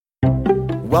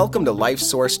Welcome to Life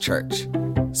Source Church.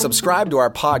 Subscribe to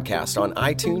our podcast on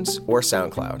iTunes or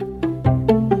SoundCloud.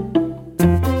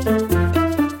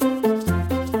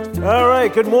 All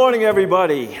right, good morning,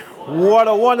 everybody. What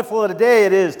a wonderful day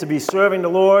it is to be serving the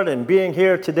Lord and being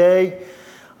here today.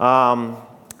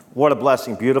 What a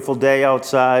blessing. Beautiful day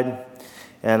outside.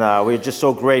 And we're just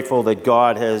so grateful that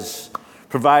God has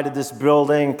provided this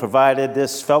building, provided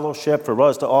this fellowship for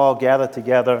us to all gather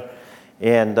together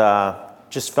and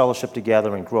just fellowship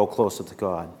together and grow closer to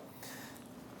God.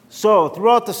 So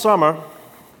throughout the summer,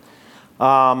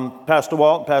 Pastor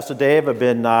Walt and Pastor Dave have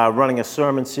been running a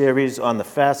sermon series on the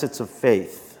facets of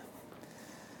faith.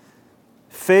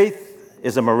 Faith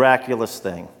is a miraculous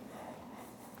thing.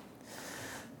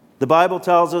 The Bible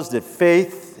tells us that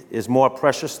faith is more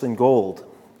precious than gold,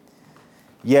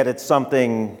 yet it's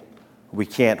something we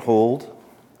can't hold,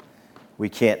 we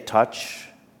can't touch,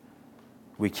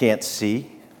 we can't see,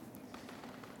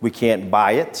 we can't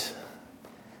buy it,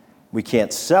 we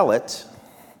can't sell it,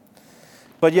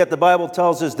 but yet the Bible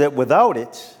tells us that without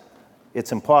it,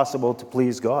 it's impossible to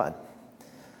please God.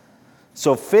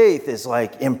 So faith is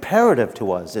like imperative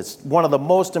to us. It's one of the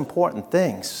most important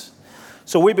things.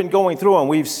 So we've been going through and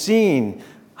we've seen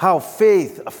how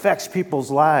faith affects people's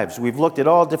lives. We've looked at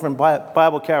all different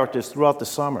Bible characters throughout the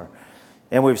summer,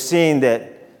 and we've seen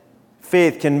that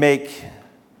faith can make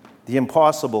the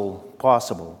impossible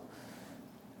possible.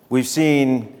 We've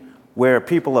seen where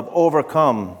people have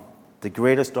overcome the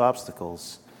greatest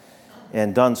obstacles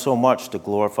and done so much to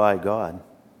glorify God,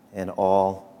 and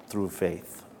all through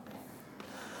faith.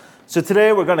 So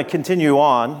today we're going to continue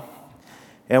on,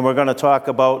 and we're going to talk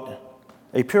about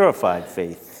a purified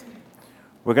faith.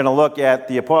 We're going to look at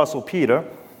the Apostle Peter,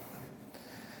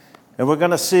 and we're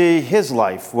going to see his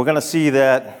life. We're going to see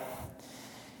that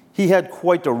he had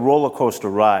quite a roller coaster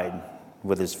ride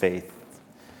with his faith.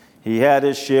 He had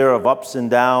his share of ups and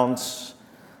downs,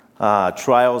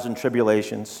 trials and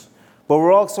tribulations. But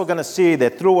we're also going to see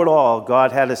that through it all,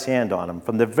 God had his hand on him.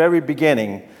 From the very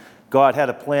beginning, God had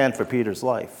a plan for Peter's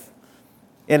life.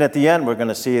 And at the end, we're going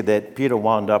to see that Peter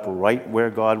wound up right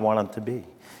where God wanted him to be.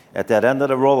 At that end of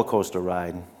the roller coaster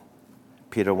ride,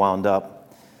 Peter wound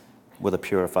up with a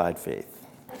purified faith.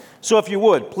 So if you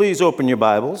would, please open your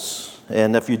Bibles.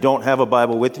 And if you don't have a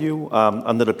Bible with you,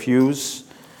 under the pews,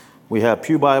 we have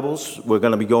pew Bibles. We're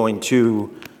going to be going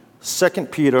to 2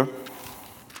 Peter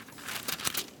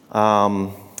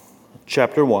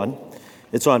chapter 1.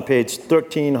 It's on page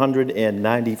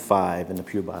 1395 in the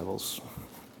pew Bibles.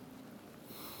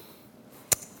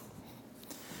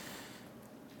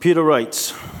 Peter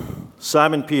writes,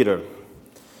 Simon Peter,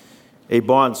 a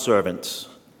bondservant,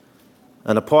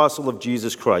 an apostle of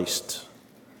Jesus Christ,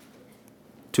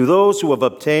 to those who have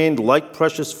obtained like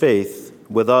precious faith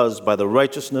with us by the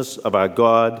righteousness of our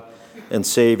God and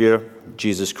Savior,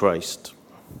 Jesus Christ.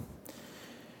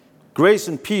 Grace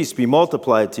and peace be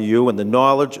multiplied to you in the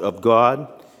knowledge of God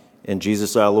and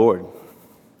Jesus our Lord,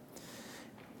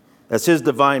 as his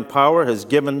divine power has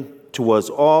given to us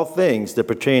all things that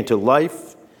pertain to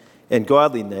life and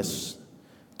godliness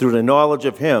through the knowledge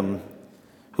of him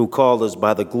who called us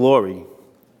by the glory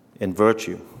and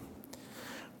virtue,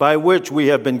 by which we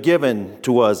have been given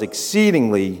to us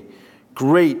exceedingly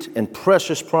great and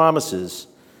precious promises,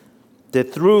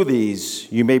 that through these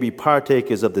you may be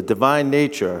partakers of the divine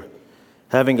nature,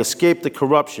 having escaped the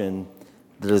corruption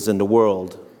that is in the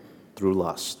world through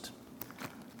lust.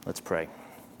 Let's pray.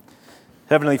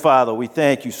 Heavenly Father, we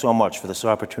thank you so much for this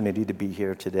opportunity to be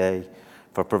here today,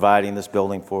 for providing this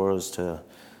building for us, to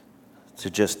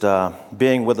just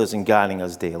being with us and guiding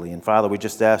us daily. And Father, we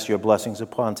just ask your blessings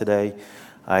upon today.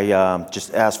 I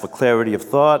just ask for clarity of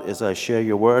thought as I share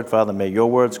your word. Father, may your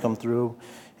words come through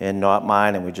and not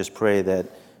mine. And we just pray that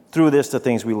through this, the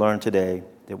things we learn today,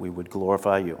 that we would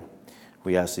glorify you.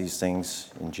 We ask these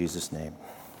things in Jesus' name.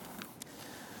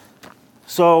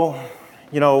 So,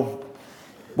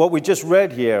 what we just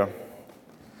read here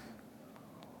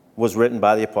was written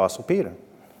by the Apostle Peter.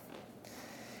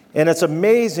 And it's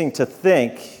amazing to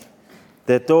think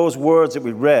that those words that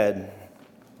we read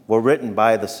were written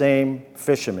by the same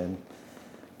fishermen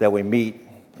that we meet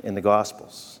in the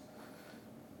Gospels.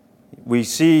 We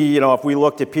see, if we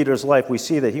looked at Peter's life, we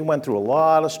see that he went through a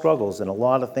lot of struggles and a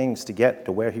lot of things to get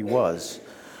to where he was.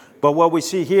 But what we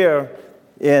see here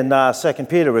in 2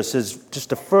 Peter is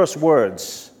just the first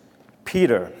words,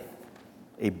 Peter,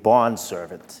 a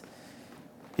bondservant.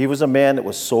 He was a man that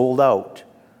was sold out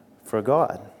for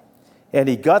God. And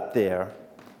he got there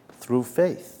through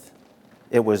faith.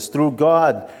 It was through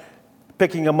God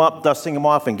picking him up, dusting him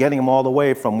off, and getting him all the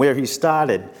way from where he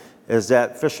started as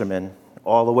that fisherman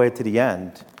all the way to the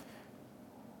end,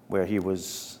 where he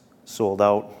was sold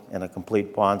out, and a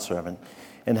complete bondservant,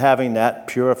 and having that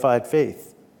purified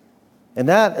faith. And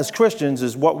that, as Christians,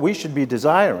 is what we should be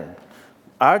desiring.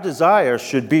 Our desire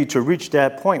should be to reach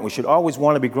that point. We should always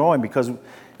want to be growing because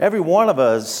every one of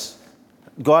us,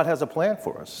 God has a plan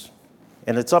for us.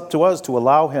 And it's up to us to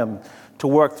allow him to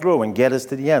work through and get us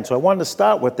to the end. So I wanted to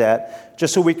start with that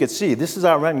just so we could see this is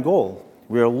our end goal.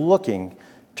 We are looking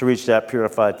to reach that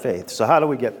purified faith. So how do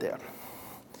we get there?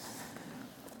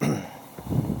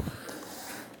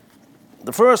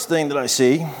 The first thing that I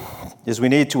see is we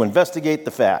need to investigate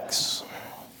the facts.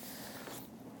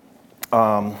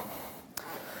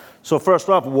 So first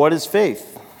off, what is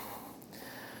faith?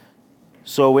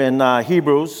 So in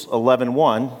Hebrews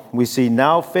 11:1, we see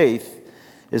now faith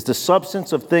is the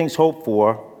substance of things hoped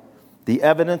for, the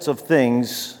evidence of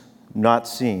things not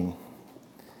seen.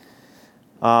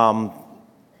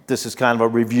 This is kind of a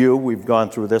review. We've gone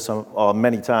through this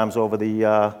many times over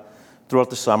throughout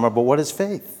the summer. But what is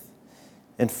faith?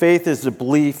 And faith is the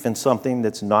belief in something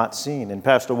that's not seen. And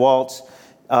Pastor Walt's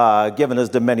given us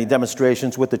the many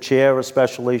demonstrations with the chair,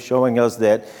 especially showing us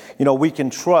that we can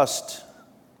trust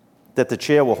that the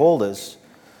chair will hold us,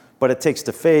 but it takes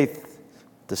the faith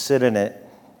to sit in it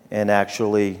and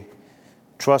actually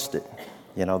trust it.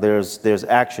 There's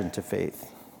action to faith.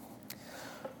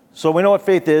 So we know what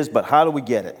faith is, but how do we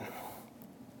get it?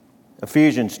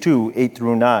 Ephesians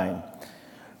 2:8-9.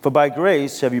 For by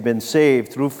grace have you been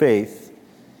saved through faith,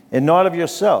 and not of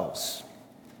yourselves.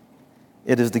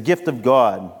 It is the gift of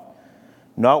God,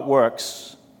 not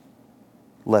works,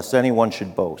 lest anyone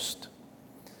should boast.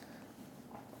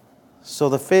 So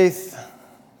the faith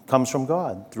comes from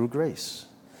God through grace.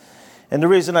 And the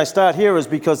reason I start here is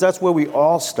because that's where we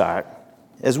all start.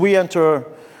 As we enter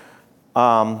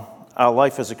our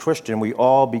life as a Christian, we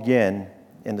all begin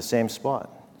in the same spot.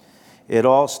 It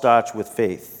all starts with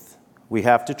faith. We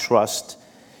have to trust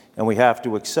and we have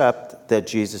to accept that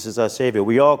Jesus is our Savior.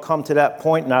 We all come to that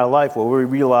point in our life where we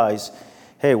realize,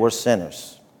 hey, we're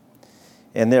sinners.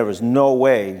 And there is no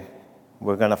way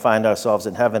we're going to find ourselves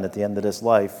in heaven at the end of this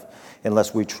life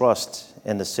unless we trust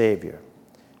in the Savior,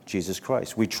 Jesus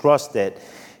Christ. We trust that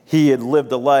he had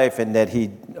lived a life and that he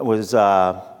was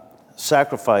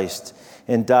sacrificed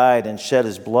and died and shed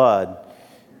his blood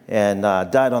and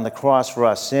died on the cross for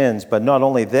our sins. But not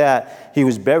only that, he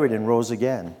was buried and rose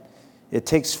again. It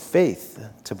takes faith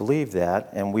to believe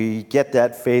that, and we get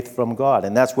that faith from God.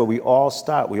 And that's where we all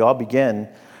start. We all begin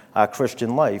our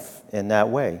Christian life in that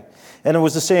way. And it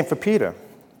was the same for Peter.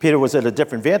 Peter was at a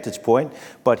different vantage point,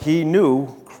 but he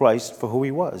knew Christ for who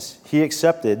he was. He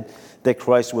accepted that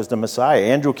Christ was the Messiah.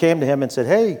 Andrew came to him and said,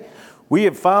 hey, we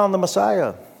have found the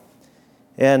Messiah.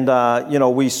 And,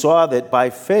 we saw that by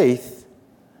faith,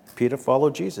 Peter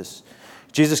followed Jesus.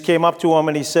 Jesus came up to him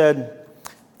and he said,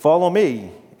 follow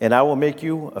me, and I will make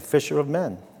you a fisher of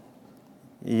men.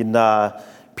 And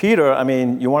Peter,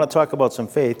 you want to talk about some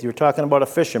faith. You're talking about a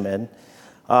fisherman.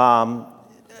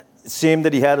 It seemed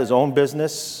that he had his own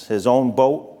business, his own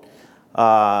boat.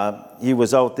 He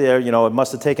was out there, it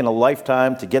must have taken a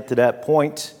lifetime to get to that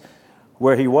point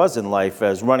where he was in life.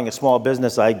 As running a small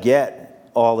business, I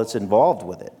get all that's involved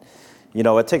with it.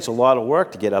 It takes a lot of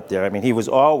work to get up there. He was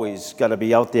always got to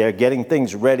be out there getting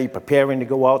things ready, preparing to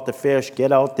go out to fish,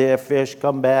 get out there, fish,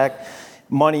 come back,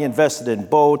 money invested in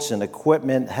boats and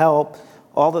equipment, help,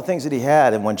 all the things that he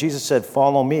had. And when Jesus said,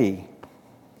 follow me,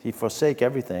 he forsake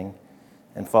everything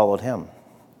and followed him.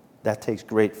 That takes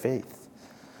great faith.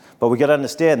 But we got to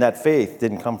understand that faith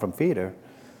didn't come from Peter.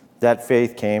 That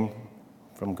faith came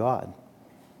from God.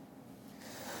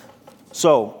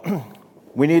 So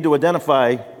we need to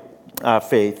identify our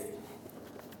faith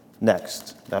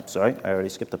next. I'm sorry, I already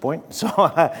skipped the point. So, all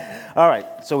right,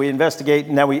 so we investigate,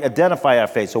 and now we identify our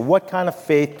faith. So what kind of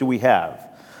faith do we have?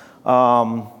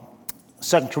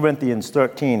 2 Corinthians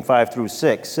 13,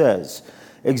 5-6 says,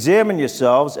 examine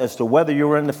yourselves as to whether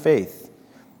you are in the faith.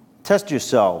 Test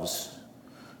yourselves.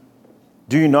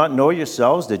 Do you not know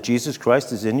yourselves that Jesus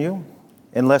Christ is in you?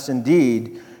 Unless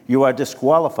indeed you are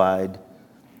disqualified,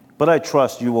 but I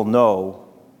trust you will know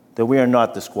that we are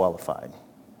not disqualified.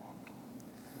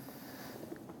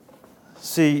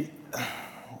 See,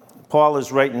 Paul is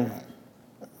writing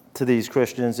to these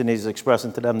Christians and he's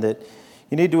expressing to them that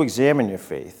you need to examine your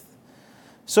faith.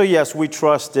 So yes, we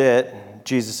trust that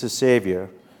Jesus is Savior,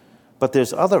 but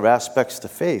there's other aspects to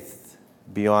faith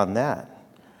beyond that.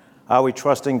 Are we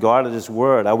trusting God at his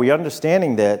word? Are we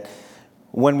understanding that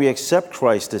when we accept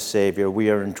Christ as Savior, we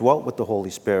are indwelt with the Holy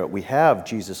Spirit? We have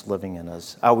Jesus living in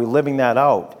us. Are we living that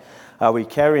out? Are we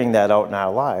carrying that out in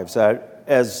our lives?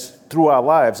 Through our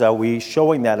lives, are we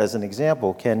showing that as an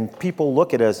example? Can people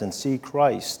look at us and see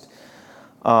Christ?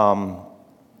 Are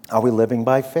Are we living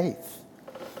by faith?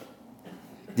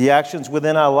 The actions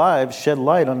within our lives shed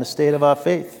light on the state of our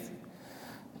faith.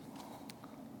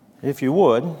 If you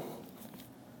would,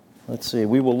 let's see,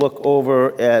 we will look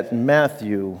over at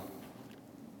Matthew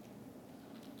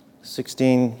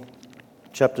 16,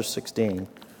 chapter 16,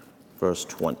 verse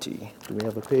 20. Do we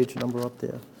have a page number up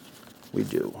there? We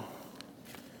do.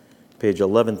 Page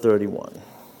 1131.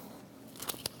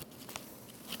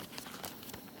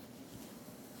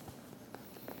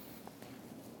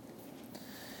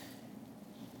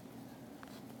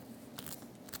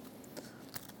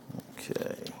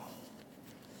 Okay.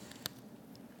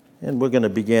 And we're going to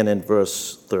begin in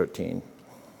verse 13.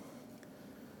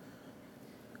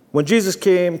 When Jesus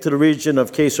came to the region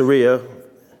of Caesarea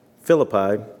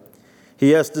Philippi,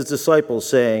 he asked his disciples,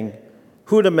 saying,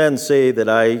 "Who do men say that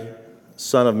I,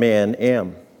 Son of Man,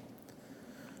 am?"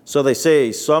 So they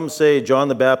say, some say John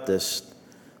the Baptist,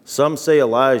 some say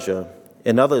Elijah,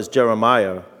 and others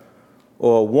Jeremiah,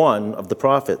 or one of the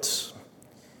prophets.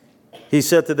 He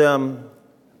said to them,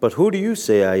 "But who do you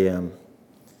say I am?"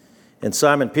 And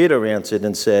Simon Peter answered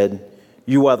and said,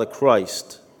 "You are the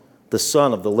Christ, the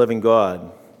Son of the living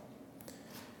God."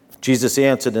 Jesus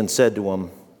answered and said to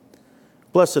him,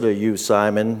 "Blessed are you,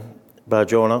 Simon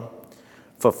Bar-Jonah,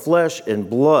 for flesh and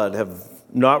blood have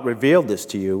not revealed this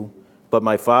to you, but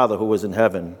my Father who is in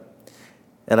heaven.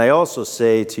 And I also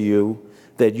say to you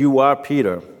that you are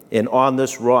Peter, and on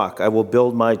this rock I will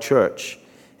build my church,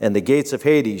 and the gates of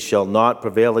Hades shall not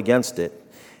prevail against it.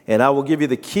 And I will give you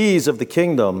the keys of the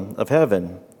kingdom of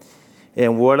heaven.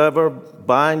 And whatever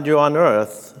bind you on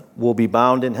earth will be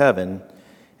bound in heaven,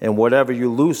 and whatever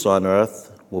you loose on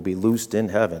earth will be loosed in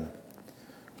heaven."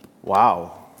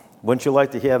 Wow. Wouldn't you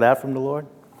like to hear that from the Lord?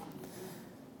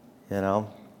 You know,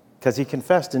 because he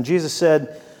confessed, and Jesus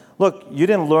said, "Look, you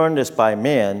didn't learn this by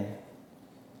man.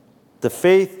 The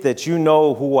faith that you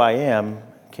know who I am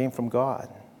came from God."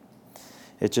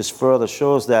 It just further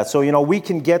shows that. So, we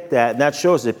can get that, and that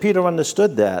shows that Peter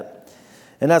understood that.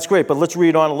 And that's great, but let's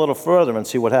read on a little further and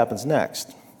see what happens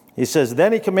next. He says,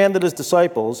 "Then he commanded his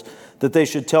disciples that they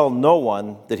should tell no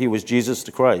one that he was Jesus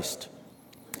the Christ.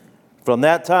 From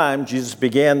that time, Jesus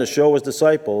began to show his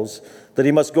disciples that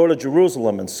he must go to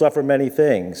Jerusalem and suffer many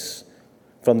things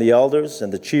from the elders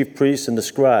and the chief priests and the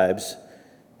scribes,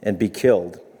 and be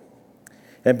killed,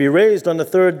 and be raised on the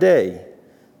third day."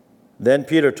 Then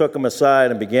Peter took him aside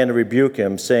and began to rebuke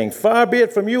him, saying, "Far be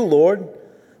it from you, Lord,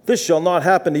 this shall not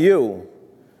happen to you."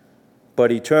 But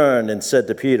he turned and said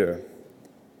to Peter,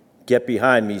 "Get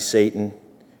behind me, Satan.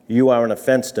 You are an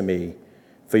offense to me,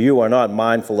 for you are not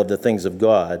mindful of the things of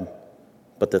God,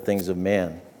 but the things of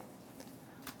man."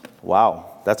 Wow,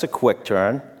 that's a quick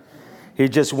turn. He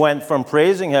just went from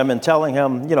praising him and telling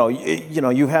him,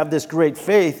 you have this great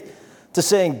faith, to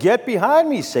saying, "Get behind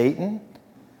me, Satan."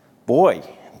 Boy,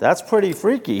 that's pretty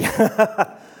freaky.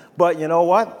 But you know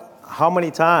what? How many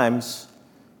times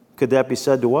could that be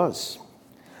said to us?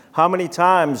 How many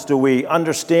times do we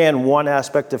understand one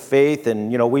aspect of faith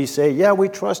and, we say, "Yeah, we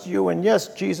trust you, and yes,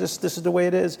 Jesus, this is the way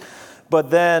it is."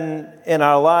 But then in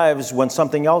our lives, when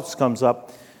something else comes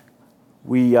up,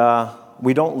 we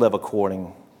don't live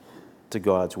according to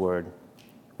God's word.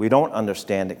 We don't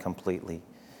understand it completely.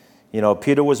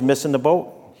 Peter was missing the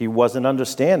boat. He wasn't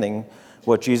understanding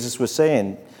what Jesus was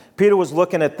saying. Peter was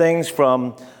looking at things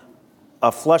from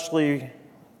a fleshly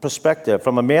perspective,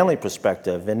 from a manly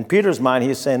perspective. In Peter's mind,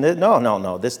 he's saying,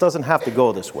 no, this doesn't have to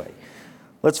go this way.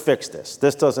 Let's fix this.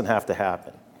 This doesn't have to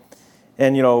happen.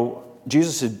 And,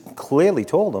 Jesus had clearly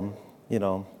told him,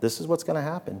 this is what's going to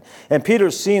happen. And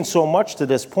Peter's seen so much to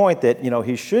this point that,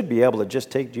 he should be able to just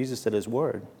take Jesus at his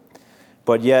word.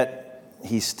 But yet,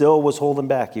 he still was holding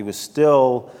back. He was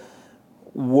still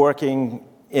working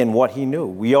in what he knew.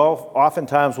 We all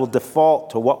oftentimes will default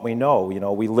to what we know.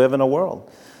 We live in a world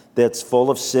that's full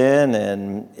of sin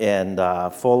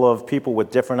and full of people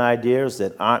with different ideas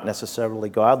that aren't necessarily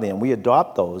godly. And we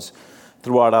adopt those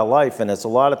throughout our life. And it's a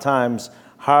lot of times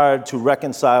hard to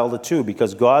reconcile the two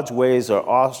because God's ways are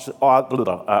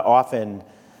often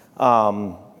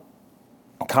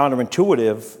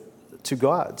counterintuitive to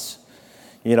God's.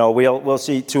 We'll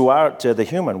see to the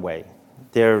human way.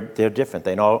 They're different.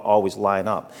 They don't always line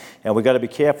up. And we've got to be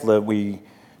careful that we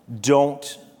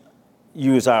don't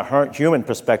use our human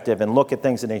perspective and look at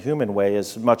things in a human way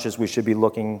as much as we should be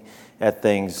looking at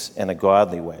things in a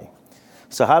godly way.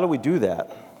 So how do we do that?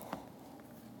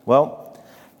 Well,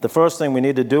 the first thing we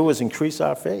need to do is increase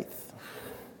our faith.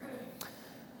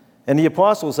 And the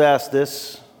apostles asked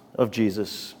this of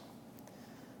Jesus.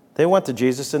 They went to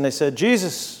Jesus and they said,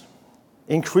 "Jesus,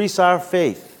 increase our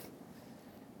faith."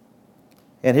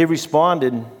 And he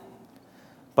responded,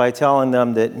 by telling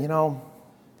them that,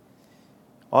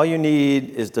 all you need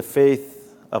is the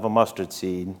faith of a mustard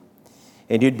seed,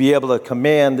 and you'd be able to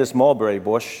command this mulberry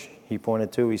bush, he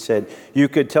pointed to. He said, you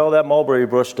could tell that mulberry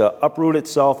bush to uproot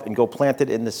itself and go plant it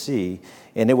in the sea,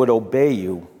 and it would obey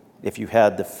you if you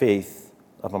had the faith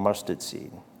of a mustard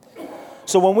seed.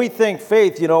 So when we think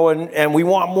faith, and we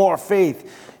want more faith,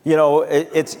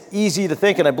 it's easy to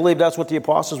think, and I believe that's what the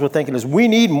apostles were thinking, is we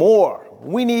need more.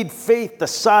 We need faith the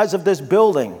size of this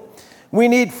building. We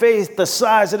need faith the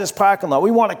size of this parking lot.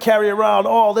 We want to carry around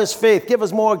all this faith. Give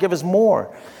us more, give us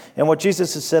more. And what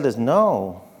Jesus has said is,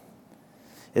 no,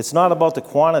 it's not about the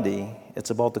quantity, it's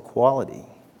about the quality.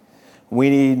 We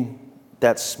need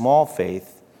that small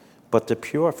faith, but the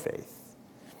pure faith.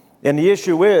 And the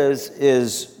issue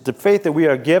is the faith that we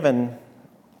are given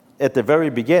at the very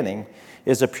beginning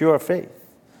is a pure faith.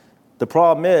 The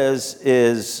problem is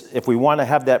if we want to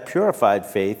have that purified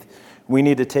faith, we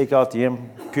need to take out the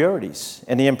impurities.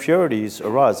 And the impurities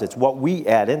are us. It's what we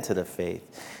add into the faith.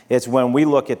 It's when we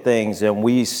look at things and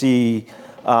we see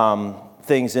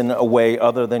things in a way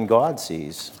other than God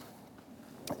sees.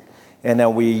 And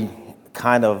then we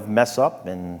kind of mess up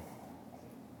and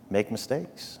make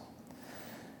mistakes.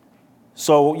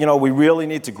 So, we really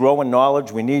need to grow in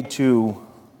knowledge. We need to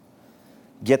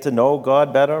get to know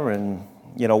God better. And,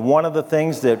 one of the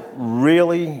things that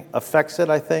really affects it,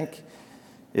 I think,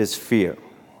 is fear.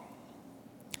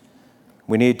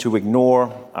 We need to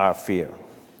ignore our fear.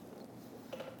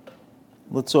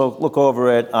 Let's look over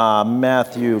at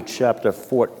Matthew chapter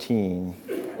 14,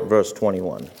 verse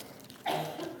 21.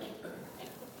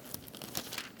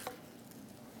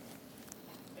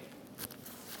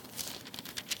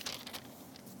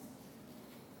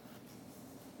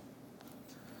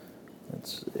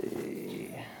 Let's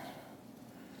see.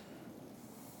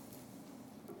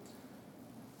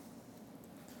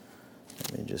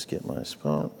 Let me just get my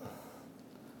spot.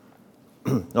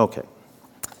 Okay.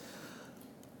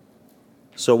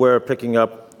 So we're picking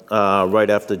up right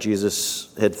after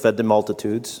Jesus had fed the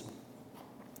multitudes.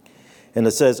 And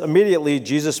it says, immediately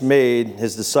Jesus made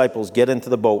his disciples get into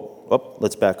the boat. Oh,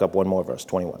 let's back up one more verse,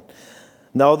 21.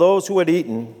 Now those who had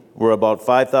eaten were about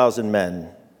 5,000 men,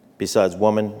 besides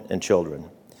women and children.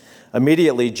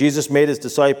 Immediately Jesus made his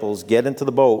disciples get into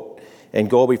the boat and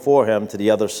go before him to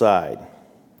the other side.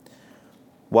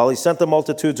 While he sent the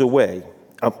multitudes away,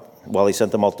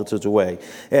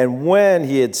 and when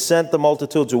he had sent the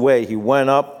multitudes away, he went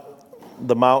up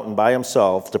the mountain by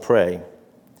himself to pray.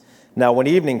 Now when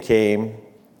evening came,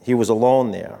 he was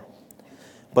alone there.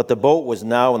 But the boat was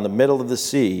now in the middle of the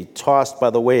sea, tossed by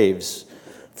the waves,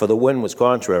 for the wind was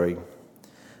contrary.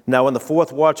 Now in the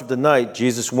fourth watch of the night,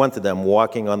 Jesus went to them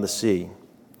walking on the sea.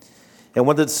 And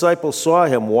when the disciples saw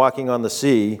him walking on the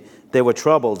sea, they were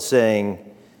troubled, saying,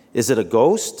 "Is it a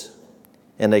ghost?"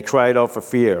 And they cried out for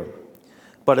fear.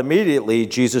 But immediately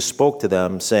Jesus spoke to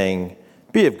them, saying,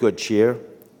 "Be of good cheer,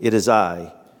 it is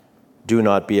I. Do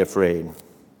not be afraid."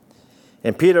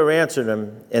 And Peter answered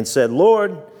him and said,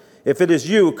 "Lord, if it is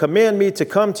you, command me to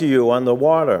come to you on the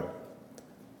water."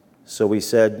 So he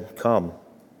said, "Come."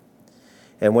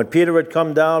 And when Peter had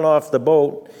come down off the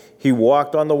boat, he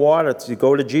walked on the water to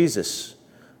go to Jesus.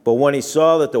 But when he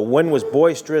saw that the wind was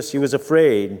boisterous, he was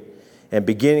afraid, and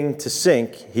beginning to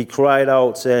sink, he cried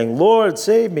out, saying, "Lord,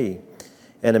 save me."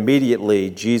 And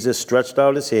immediately Jesus stretched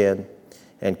out his hand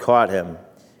and caught him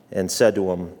and said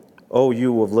to him, "O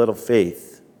you of little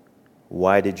faith,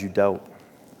 why did you doubt?"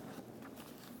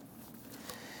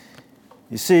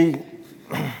 You see,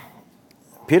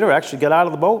 Peter actually got out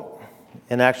of the boat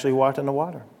and actually walked in the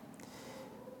water.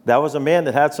 That was a man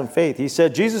that had some faith. He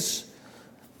said, "Jesus,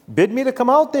 bid me to come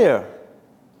out there."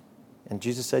 And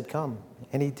Jesus said, "Come."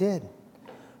 And he did.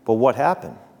 But what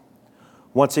happened?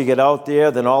 Once he got out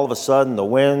there, then all of a sudden the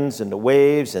winds and the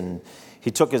waves, and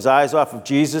he took his eyes off of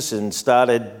Jesus and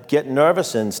started getting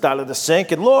nervous and started to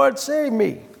sink, and "Lord, save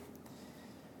me."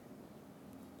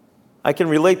 I can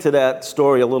relate to that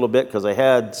story a little bit because I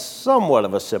had somewhat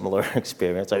of a similar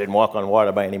experience. I didn't walk on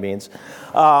water by any means.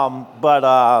 But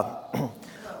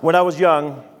when I was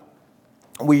young,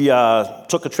 we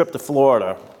took a trip to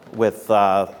Florida with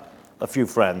a few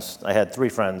friends. I had 3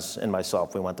 friends and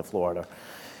myself. We went to Florida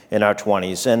in our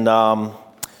 20s. And on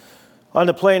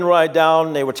the plane ride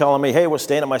down, they were telling me, "Hey, we're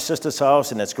staying at my sister's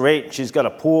house, and it's great. She's got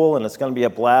a pool, and it's going to be a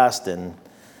blast." And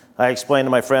I explained to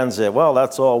my friends that, well,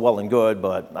 that's all well and good,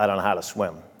 but I don't know how to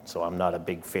swim, so I'm not a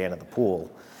big fan of the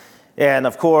pool. And,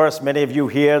 of course, many of you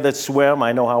here that swim,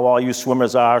 I know how all you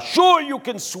swimmers are. "Sure you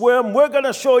can swim. We're going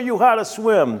to show you how to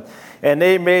swim." And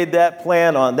they made that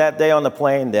plan on that day on the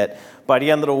plane that by the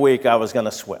end of the week I was going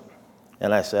to swim.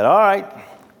 And I said, "All right,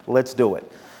 let's do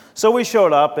it." So we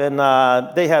showed up, and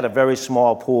they had a very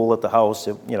small pool at the house.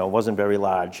 It, wasn't very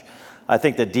large. I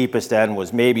think the deepest end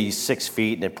was maybe 6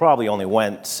 feet, and it probably only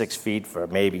went 6 feet for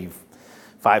maybe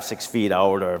 5, 6 feet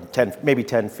out, or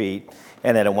 10 feet,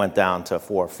 and then it went down to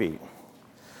 4 feet.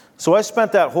 So I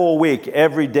spent that whole week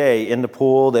every day in the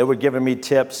pool. They were giving me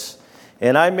tips,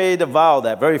 and I made a vow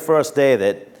that very first day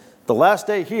that the last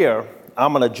day here,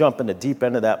 I'm going to jump in the deep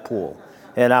end of that pool,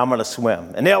 and I'm going to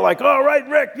swim. And they're like, all right,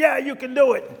 Rick, yeah, you can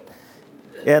do it.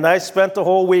 And I spent the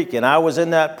whole week, and I was in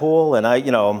that pool, and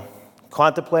I,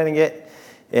 contemplating it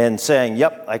and saying,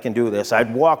 yep, I can do this.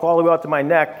 I'd walk all the way out to my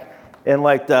neck, and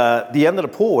like the end of the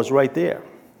pool was right there.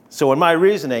 So in my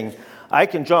reasoning, I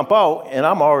can jump out, and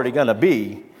I'm already going to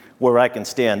be where I can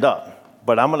stand up.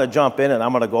 But I'm going to jump in, and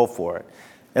I'm going to go for it.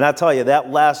 And I tell you, that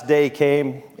last day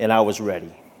came, and I was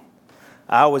ready.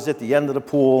 I was at the end of the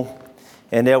pool,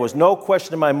 and there was no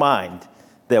question in my mind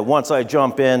that once I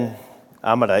jump in,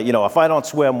 I'm going to, if I don't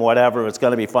swim, whatever, it's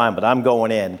going to be fine, but I'm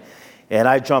going in. And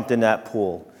I jumped in that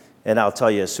pool. And I'll tell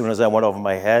you, as soon as I went over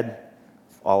my head,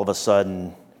 all of a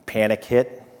sudden, panic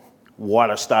hit.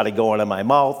 Water started going in my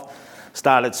mouth,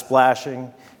 started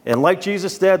splashing. And like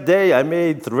Jesus that day, I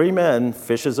made 3 men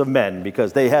fishers of men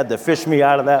because they had to fish me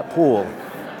out of that pool.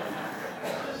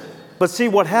 But see,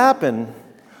 what happened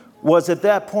was at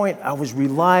that point, I was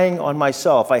relying on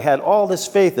myself. I had all this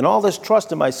faith and all this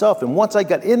trust in myself. And once I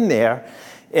got in there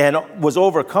and was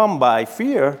overcome by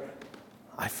fear,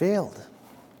 I failed.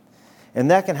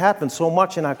 And that can happen so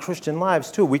much in our Christian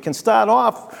lives, too. We can start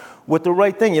off with the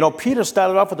right thing. Peter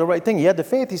started off with the right thing. He had the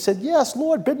faith. He said, yes,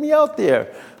 Lord, bid me out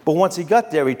there. But once he got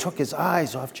there, he took his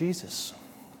eyes off Jesus.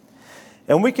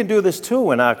 And we can do this,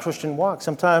 too, in our Christian walk.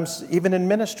 Sometimes, even in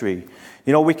ministry.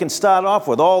 We can start off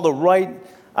with all the right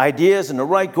ideas and the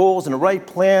right goals and the right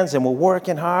plans, and we're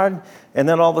working hard, and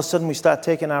then all of a sudden we start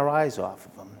taking our eyes off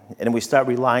of them, and we start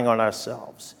relying on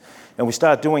ourselves, and we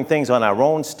start doing things on our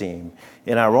own steam,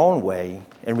 in our own way,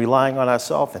 and relying on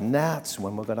ourselves, and that's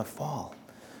when we're going to fall.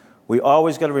 We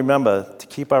always got to remember to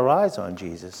keep our eyes on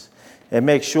Jesus and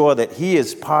make sure that he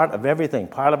is part of everything,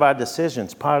 part of our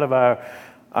decisions, part of our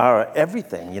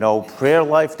everything, prayer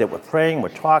life, that we're praying, we're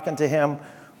talking to him,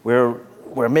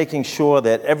 we're making sure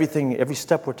that every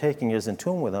step we're taking is in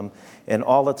tune with him, and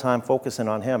all the time focusing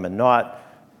on him and not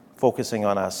focusing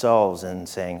on ourselves and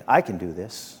saying, I can do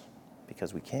this,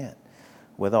 because we can't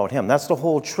without him. That's the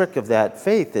whole trick of that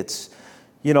faith. It's,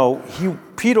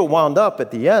 Peter wound up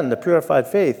at the end, the purified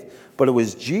faith, but it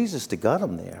was Jesus that got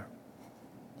him there.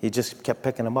 He just kept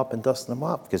picking him up and dusting him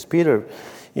off, because Peter,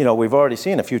 we've already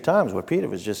seen a few times where Peter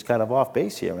was just kind of off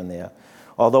base here and there,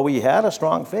 although he had a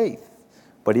strong faith.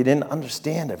 But he didn't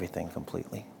understand everything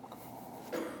completely.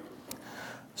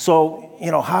 So,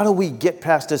 how do we get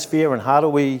past this fear, and how do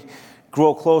we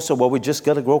grow closer? Well, we just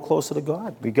got to grow closer to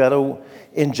God. We got to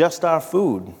ingest our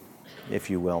food, if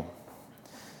you will.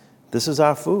 This is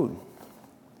our food.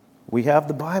 We have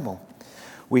the Bible.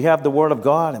 We have the Word of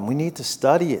God, and we need to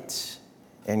study it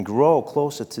and grow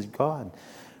closer to God.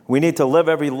 We need to live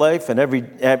every life and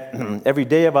every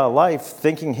day of our life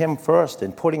thinking him first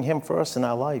and putting him first in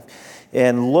our life,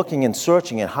 and looking and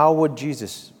searching at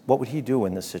what would he do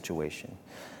in this situation?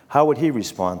 How would he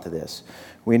respond to this?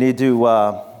 We need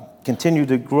to continue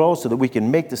to grow so that we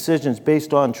can make decisions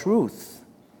based on truth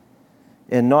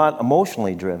and not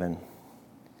emotionally driven.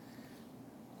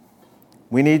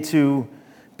 We need to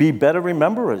be better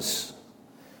rememberers.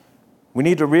 We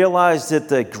need to realize that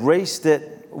the grace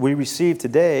that we receive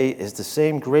today is the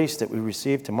same grace that we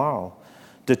receive tomorrow.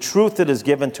 The truth that is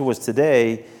given to us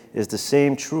today is the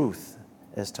same truth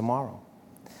as tomorrow.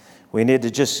 We need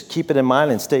to just keep it in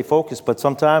mind and stay focused, but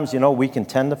sometimes, we can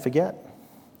tend to forget.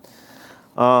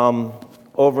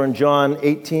 Over in John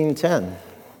 18:10.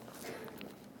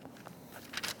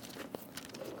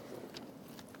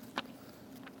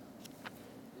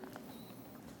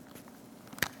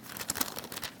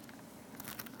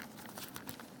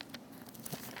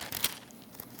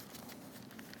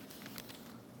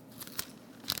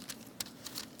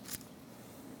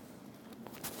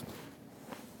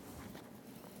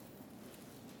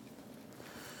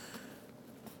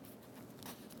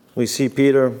 We see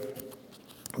Peter,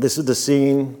 this is the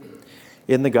scene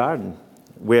in the garden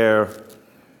where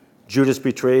Judas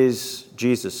betrays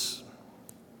Jesus.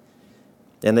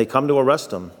 And they come to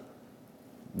arrest him.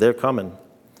 They're coming.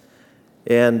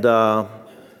 And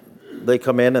they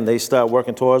come in and they start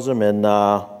working towards him. And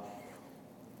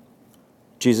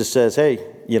Jesus says, hey,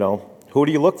 who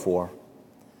do you look for?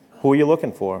 Who are you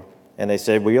looking for? And they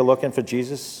say, we are looking for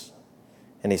Jesus.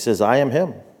 And he says, I am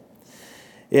him.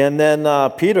 And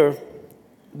then Peter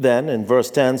then, in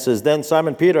verse 10, says, Then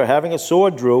Simon Peter, having a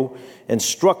sword, drew and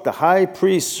struck the high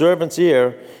priest's servant's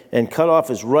ear and cut off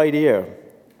his right ear.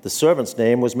 The servant's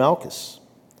name was Malchus.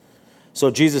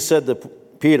 So Jesus said to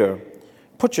Peter,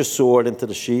 Put your sword into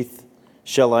the sheath.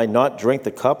 Shall I not drink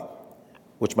the cup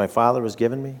which my Father has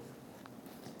given me?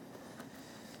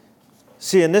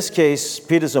 See, in this case,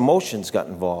 Peter's emotions got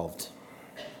involved.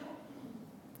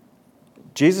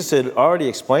 Jesus had already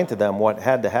explained to them what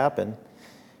had to happen.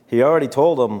 He already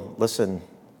told them, listen,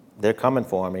 they're coming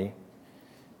for me.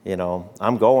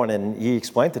 I'm going. And he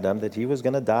explained to them that he was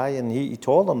going to die. And he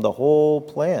told them the whole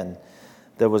plan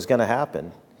that was going to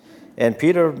happen. And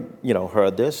Peter,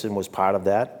 heard this and was part of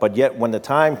that. But yet when the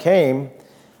time came,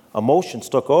 emotions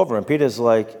took over. And Peter's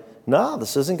like, no,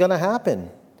 this isn't going to happen.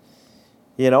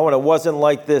 And it wasn't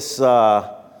like this,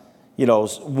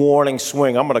 warning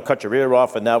swing, I'm going to cut your ear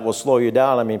off and that will slow you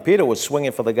down. I mean, Peter was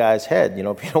swinging for the guy's head.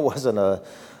 Peter wasn't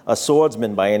a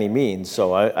swordsman by any means.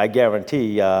 So I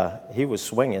guarantee he was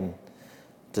swinging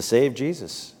to save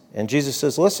Jesus. And Jesus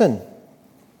says, listen,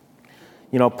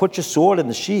 put your sword in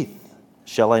the sheath.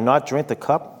 Shall I not drink the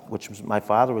cup which my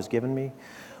Father has given me?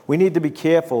 We need to be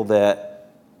careful that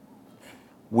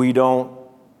we don't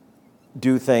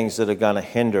do things that are going to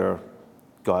hinder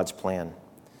God's plan.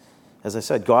 As I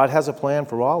said, God has a plan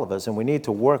for all of us, and we need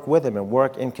to work with him and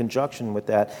work in conjunction with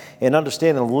that and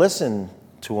understand and listen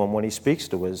to him when he speaks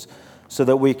to us so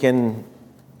that we can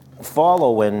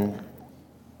follow in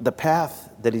the path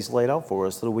that he's laid out for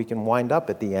us so that we can wind up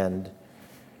at the end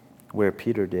where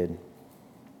Peter did.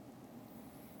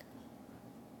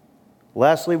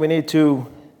 Lastly, we need to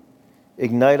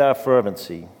ignite our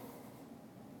fervency.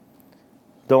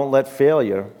 Don't let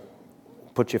failure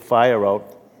put your fire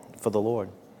out for the Lord.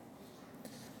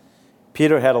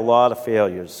 Peter had a lot of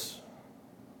failures.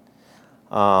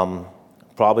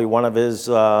 Probably one of his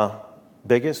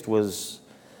biggest was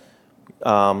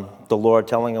the Lord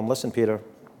telling him, listen, Peter,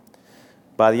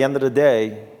 by the end of the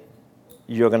day,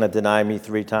 you're going to deny me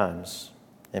 3 times.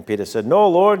 And Peter said, no,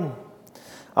 Lord,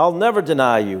 I'll never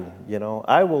deny you.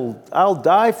 I'll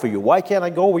die for you. Why can't I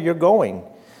go where you're going?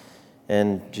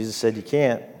 And Jesus said, you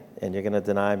can't, and you're going to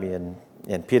deny me.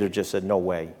 And Peter just said, no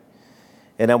way.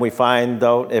 And then we find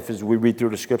out, as we read through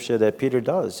the scripture, that Peter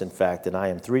does, in fact, deny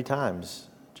him 3 times,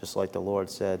 just like the Lord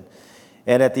said.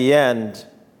 And at the end,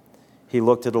 he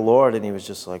looked at the Lord and he was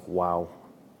just like, wow.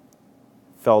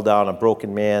 Fell down a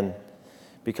broken man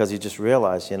because he just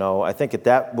realized, I think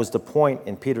that was the point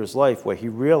in Peter's life where he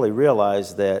really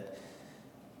realized that,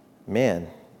 man,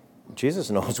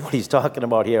 Jesus knows what he's talking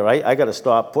about here. I got to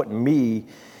stop putting me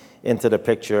into the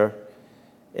picture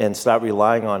and start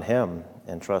relying on him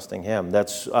and trusting him.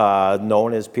 That's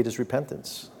known as Peter's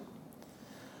repentance.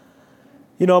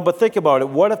 But think about it.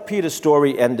 What if Peter's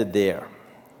story ended there?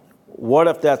 What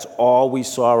if that's all we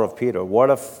saw of Peter?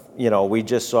 What if, we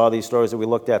just saw these stories that we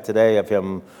looked at today of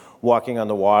him walking on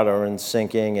the water and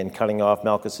sinking and cutting off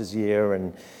Malchus's ear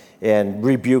and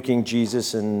rebuking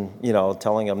Jesus and,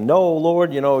 telling him, no,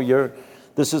 Lord,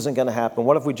 this isn't going to happen.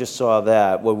 What if we just saw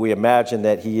that? Would we imagine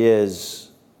that he is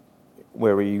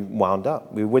where he wound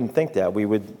up? We wouldn't think that. We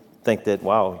would think that,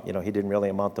 wow, he didn't really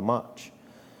amount to much.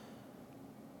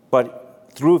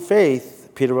 But through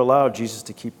faith, Peter allowed Jesus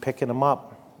to keep picking him up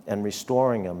and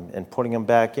restoring him and putting him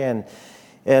back in.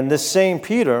 And this same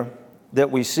Peter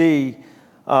that we see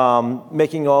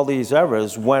making all these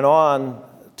errors went on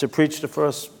to preach the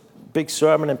first big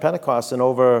sermon in Pentecost, and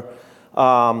over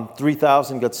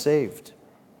 3,000 got saved.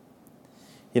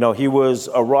 He was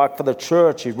a rock for the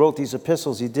church. He wrote these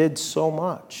epistles. He did so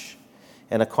much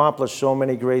and accomplished so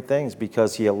many great things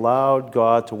because he allowed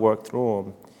God to work through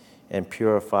him and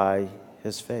purify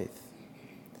his faith.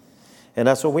 And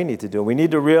that's what we need to do. We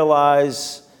need to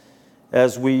realize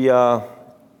as we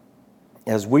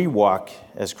walk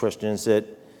as Christians that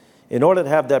in order to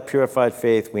have that purified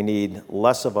faith, we need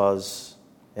less of us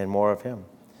and more of him.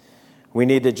 We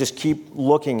need to just keep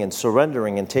looking and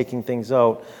surrendering and taking things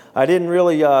out. I didn't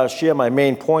really share my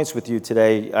main points with you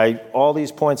today. All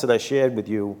these points that I shared with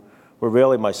you were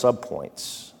really my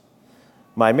sub-points.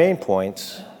 My main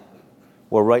points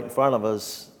were right in front of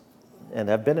us and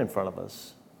have been in front of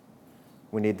us.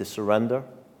 We need to surrender,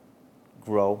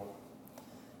 grow,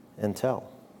 and tell.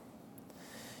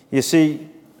 You see,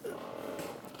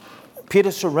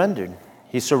 Peter surrendered.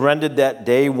 He surrendered that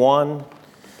day one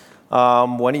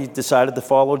when he decided to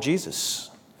follow Jesus.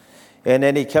 And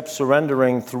then he kept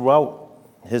surrendering throughout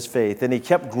his faith. And he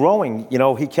kept growing.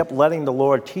 He kept letting the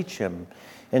Lord teach him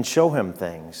and show him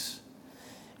things.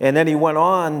 And then he went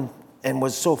on and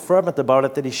was so fervent about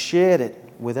it that he shared it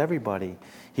with everybody.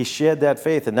 He shared that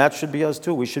faith, and that should be us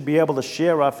too. We should be able to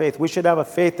share our faith. We should have a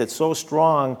faith that's so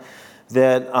strong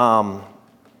that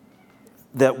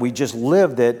that we just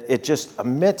live, that it just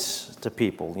emits to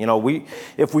people. You know,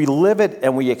 if we live it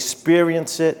and we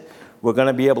experience it, we're going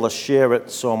to be able to share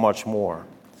it so much more.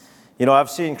 You know,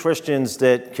 I've seen Christians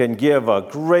that can give a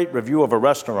great review of a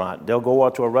restaurant. They'll go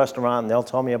out to a restaurant and they'll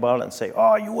tell me about it and say,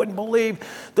 "Oh, you wouldn't believe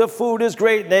the food is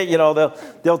great." And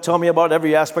they'll tell me about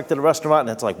every aspect of the restaurant,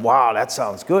 and it's like, "Wow, that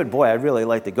sounds good. Boy, I'd really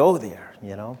like to go there."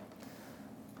 You know.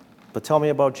 But tell me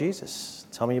about Jesus.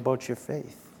 Tell me about your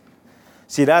faith.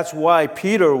 See, that's why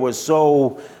Peter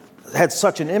had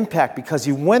such an impact, because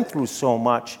he went through so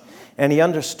much and he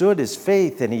understood his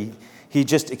faith, and he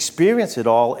just experienced it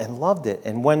all and loved it.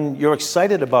 And when you're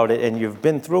excited about it and you've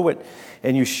been through it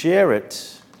and you share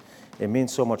it, it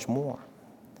means so much more.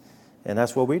 And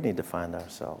that's where we need to find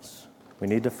ourselves. We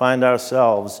need to find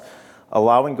ourselves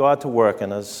allowing God to work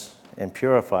in us and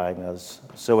purifying us.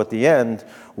 So at the end,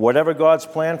 whatever God's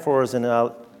plan for us in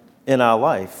our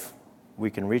life, we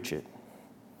can reach it.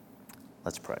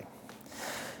 Let's pray.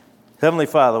 Heavenly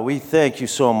Father, we thank you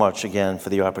so much again for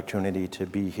the opportunity to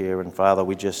be here. And Father,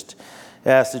 we just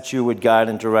ask that you would guide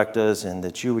and direct us, and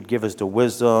that you would give us the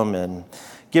wisdom and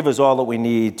give us all that we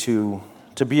need to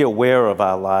be aware of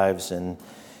our lives.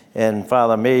 And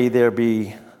Father, may there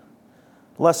be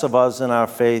less of us in our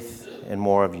faith and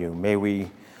more of you. May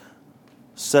we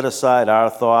set aside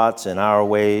our thoughts and our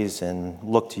ways and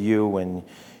look to you and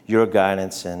your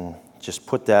guidance, and just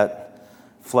put that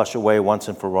flesh away once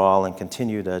and for all, and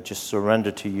continue to just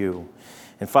surrender to you.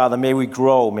 And Father, may we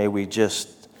grow. May we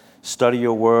just study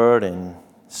your word and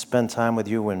spend time with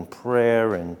you in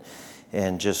prayer,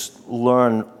 and just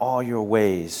learn all your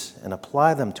ways and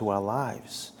apply them to our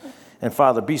lives. And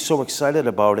Father, be so excited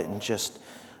about it and just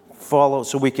follow,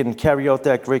 so we can carry out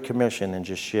that great commission and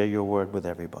just share your word with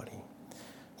everybody.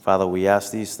 Father, we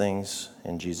ask these things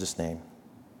in Jesus' name.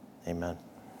 Amen.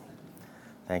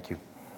 Thank you.